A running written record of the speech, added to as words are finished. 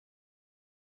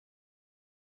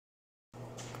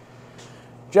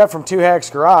Jeff from 2 Hacks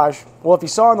Garage. Well, if you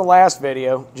saw in the last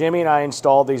video, Jimmy and I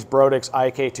installed these Brodix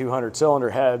IK200 cylinder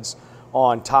heads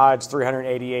on Todd's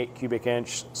 388 cubic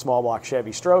inch small block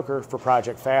Chevy stroker for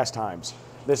Project Fast Times.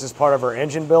 This is part of our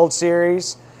engine build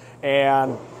series,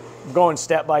 and going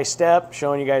step by step,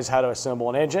 showing you guys how to assemble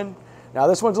an engine. Now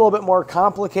this one's a little bit more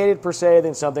complicated per se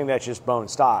than something that's just bone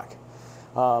stock.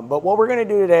 But what we're going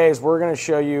to do today is we're going to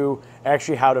show you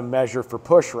actually how to measure for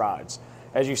push rods.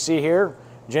 As you see here,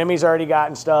 Jimmy's already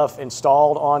gotten stuff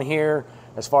installed on here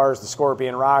as far as the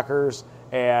Scorpion rockers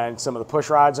and some of the push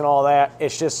rods and all that.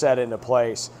 It's just set into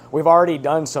place. We've already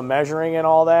done some measuring and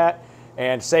all that,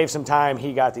 and to save some time,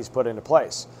 he got these put into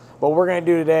place. What we're going to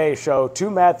do today is show 2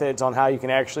 methods on how you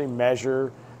can actually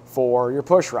measure for your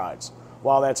push rods.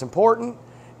 While that's important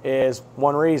is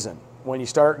one reason. When you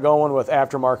start going with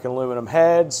aftermarket aluminum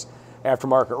heads,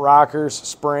 aftermarket rockers,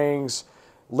 springs,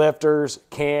 lifters,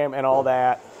 cam, and all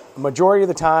that, majority of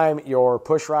the time your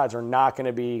push rods are not going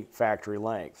to be factory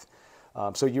length.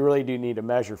 So you really do need to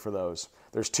measure for those.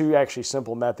 There's 2 actually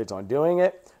simple methods on doing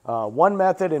it. One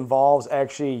method involves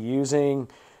actually using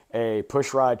a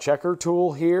push rod checker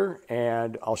tool here,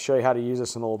 and I'll show you how to use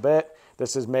this in a little bit.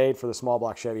 This is made for the small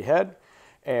block Chevy head,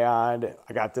 and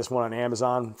I got this one on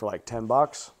Amazon for like 10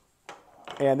 bucks.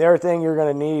 And the other thing you're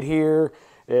going to need here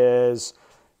is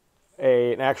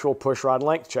an actual push rod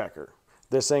length checker.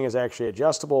 This thing is actually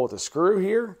adjustable with a screw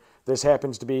here. This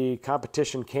happens to be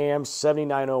Competition Cam's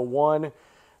 7901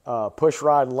 push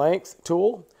rod length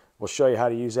tool. We'll show you how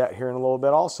to use that here in a little bit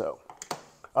also.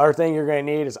 Other thing you're going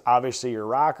to need is obviously your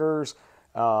rockers.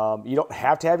 You don't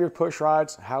have to have your push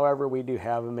rods. However, we do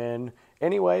have them in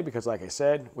anyway because, like I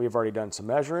said, we've already done some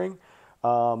measuring.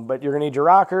 But you're going to need your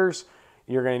rockers.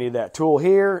 You're going to need that tool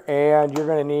here, and you're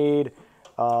going to need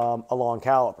a long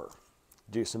caliper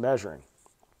to do some measuring.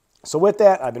 So with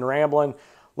that, I've been rambling.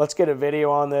 Let's get a video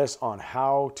on this on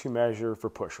how to measure for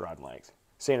push rod length.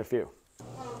 See you in a few.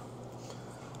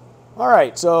 All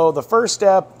right, so the first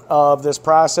step of this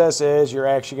process is you're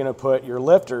actually going to put your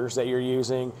lifters that you're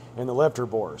using in the lifter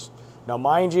bores. Now,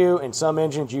 mind you, in some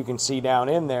engines you can see down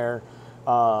in there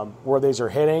where these are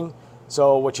hitting.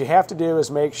 So what you have to do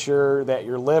is make sure that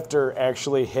your lifter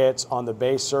actually hits on the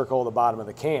base circle at the bottom of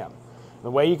the cam. And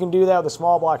the way you can do that with a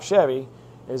small block Chevy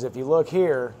is if you look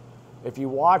here, if you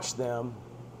watch them,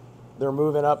 they're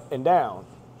moving up and down,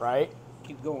 right?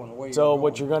 Keep going the way so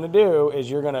what you're going to do is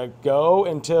you're going to go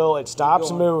until it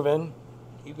stops moving.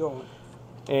 Keep going.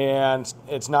 And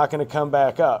it's not going to come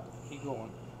back up. Keep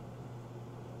going.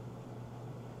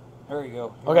 There you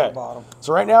go. You're okay. At the bottom.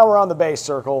 So right now we're on the base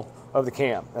circle of the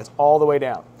cam. That's all the way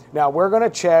down. Now we're going to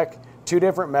check 2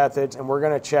 different methods, and we're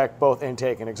going to check both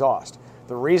intake and exhaust.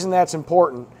 The reason that's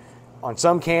important, on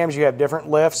some cams you have different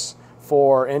lifts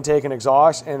for intake and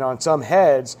exhaust, and on some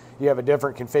heads you have a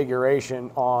different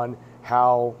configuration on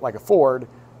how, like a Ford,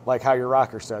 like how your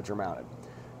rocker studs are mounted.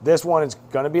 This one is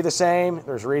going to be the same.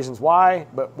 There's reasons why,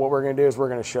 but what we're going to do is we're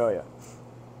going to show you.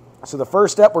 So the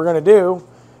first step we're going to do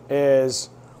is,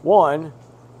 one,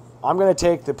 I'm going to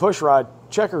take the push rod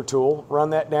checker tool,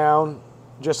 run that down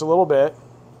just a little bit.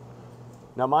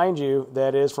 Now mind you,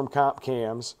 that is from Comp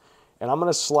Cams, and I'm going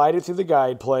to slide it through the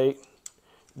guide plate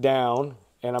down,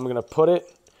 and I'm going to put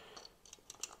it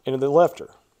into the lifter.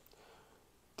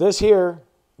 This here,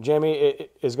 Jimmy,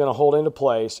 it is going to hold into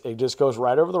place. It just goes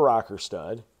right over the rocker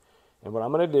stud. And what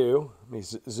I'm going to do, let me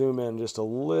zoom in just a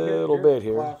little bit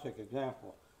here. Classic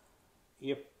example.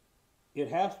 If it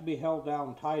has to be held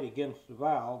down tight against the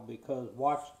valve, because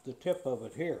watch the tip of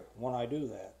it here when I do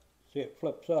that. See, it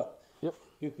flips up. Yep.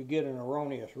 You could get an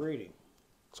erroneous reading.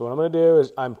 So what I'm going to do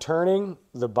is I'm turning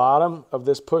the bottom of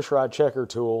this push rod checker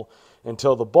tool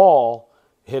until the ball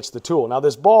hits the tool. Now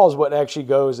this ball is what actually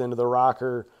goes into the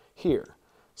rocker here.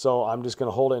 So I'm just going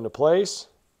to hold it into place,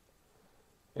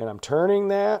 and I'm turning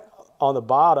that on the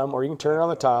bottom, or you can turn it on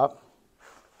the top.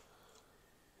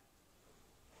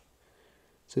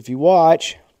 So if you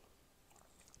watch,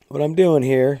 what I'm doing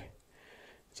here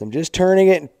is I'm just turning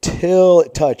it until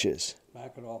it touches.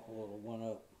 Back it off a little, one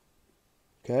up.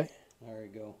 Okay. There you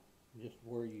go. Just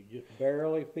where you just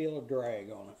barely feel a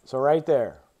drag on it. So right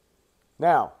there.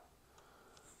 Now,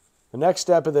 the next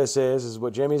step of this is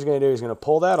what Jimmy's going to do. He's going to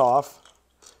pull that off.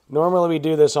 Normally we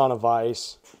do this on a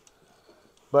vise,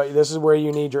 but this is where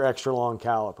you need your extra long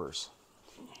calipers.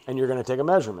 And you're going to take a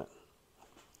measurement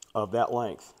of that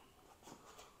length.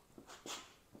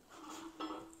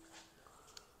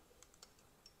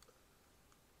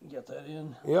 Get that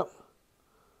in? Yep.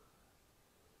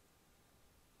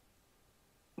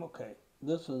 Okay,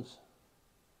 this is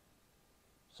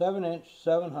 7-inch,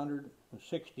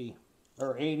 760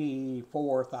 or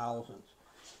 84 thousandths.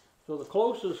 So the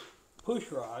closest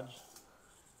push rods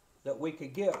that we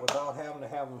could get without having to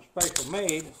have them special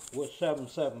made was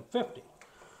 7,750.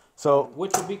 So,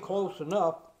 which would be close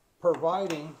enough,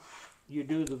 providing you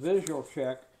do the visual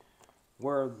check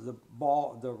where the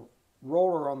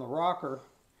roller on the rocker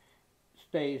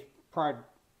stays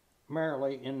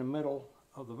primarily in the middle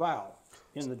of the valve,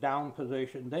 in the down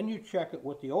position. Then you check it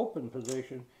with the open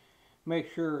position,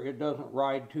 make sure it doesn't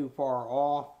ride too far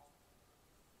off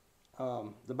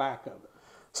the back of it.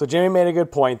 So Jimmy made a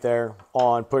good point there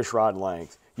on push rod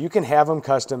length. You can have them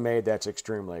custom made, that's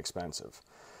extremely expensive.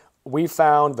 We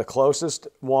found the closest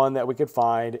one that we could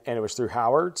find, and it was through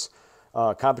Howard's.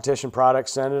 Competition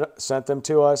Products sent them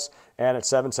to us, and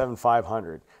it's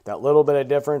 $7,500. That little bit of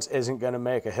difference isn't going to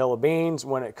make a hill of beans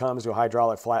when it comes to a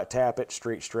hydraulic flat tappet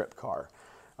street strip car.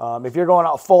 If you're going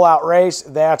out full out race,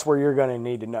 that's where you're going to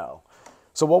need to know.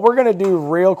 So what we're going to do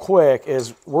real quick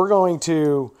is we're going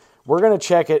to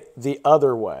check it the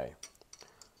other way.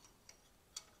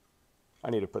 I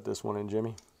need to put this one in,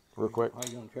 Jimmy, real quick. How are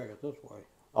you going to check it this way?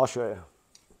 I'll show you.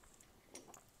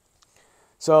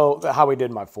 So how we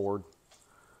did my Ford.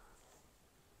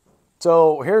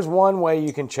 So here's one way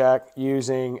you can check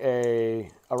using a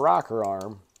rocker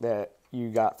arm that you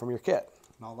got from your kit.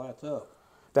 Now that's up.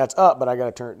 That's up, but I got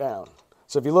to turn it down.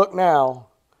 So if you look now,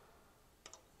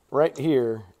 right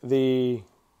here, the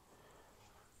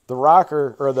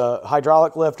rocker or the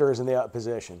hydraulic lifter is in the up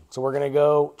position. So we're going to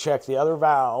go check the other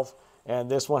valve,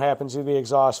 and this one happens to be the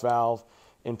exhaust valve,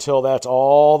 until that's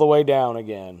all the way down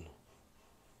again.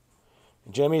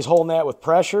 Jimmy's holding that with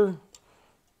pressure.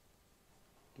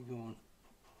 Keep going.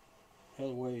 The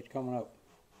other way, it's coming up.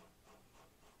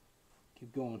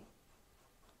 Keep going.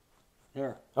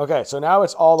 There. Okay, so now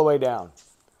it's all the way down.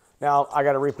 Now I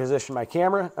got to reposition my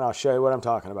camera, and I'll show you what I'm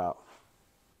talking about.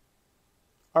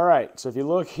 All right, so if you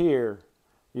look here,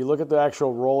 you look at the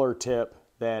actual roller tip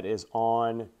that is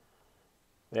on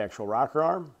the actual rocker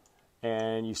arm,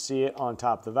 and you see it on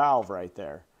top of the valve right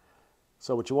there.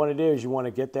 So what you want to do is you want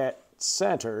to get that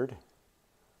centered.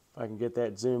 If I can get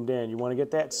that zoomed in, you want to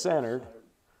get that centered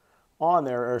on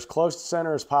there, or as close to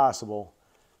center as possible.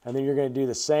 And then you're going to do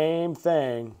the same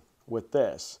thing with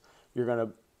this. You're going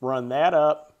to run that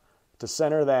up to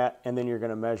center that, and then you're going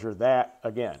to measure that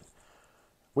again.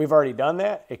 We've already done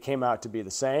that. It came out to be the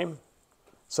same.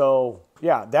 So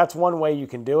yeah, that's one way you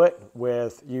can do it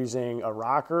with using a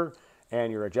rocker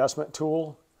and your adjustment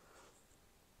tool.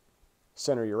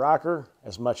 Center your rocker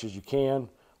as much as you can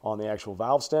on the actual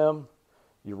valve stem.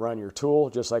 You run your tool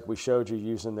just like we showed you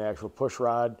using the actual push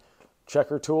rod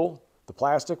checker tool, the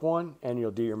plastic one, and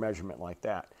you'll do your measurement like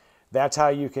that. That's how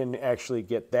you can actually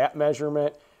get that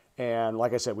measurement. And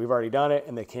like I said, we've already done it,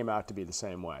 and they came out to be the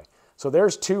same way. So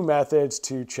there's two methods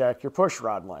to check your push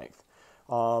rod length.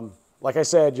 Like I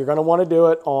said, you're going to want to do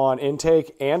it on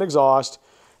intake and exhaust,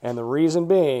 and the reason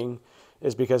being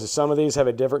is because some of these have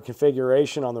a different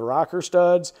configuration on the rocker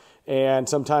studs, and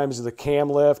sometimes the cam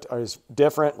lift is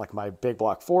different, like my big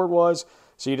block Ford was.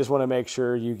 So you just want to make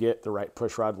sure you get the right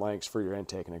push rod lengths for your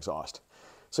intake and exhaust.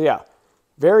 So yeah,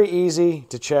 very easy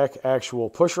to check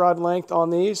actual push rod length on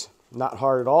these. Not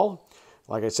hard at all.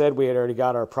 Like I said, we had already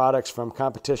got our products from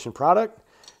Competition Product.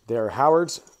 They're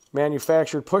Howard's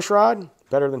manufactured push rod,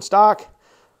 better than stock,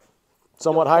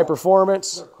 somewhat high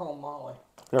performance. They're chromoly.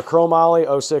 They're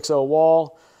chromoly, 060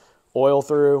 wall, oil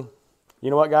through. You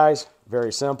know what, guys?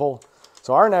 Very simple.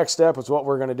 So our next step is what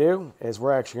we're going to do is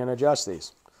we're actually going to adjust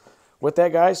these. With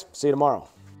that, guys, see you tomorrow.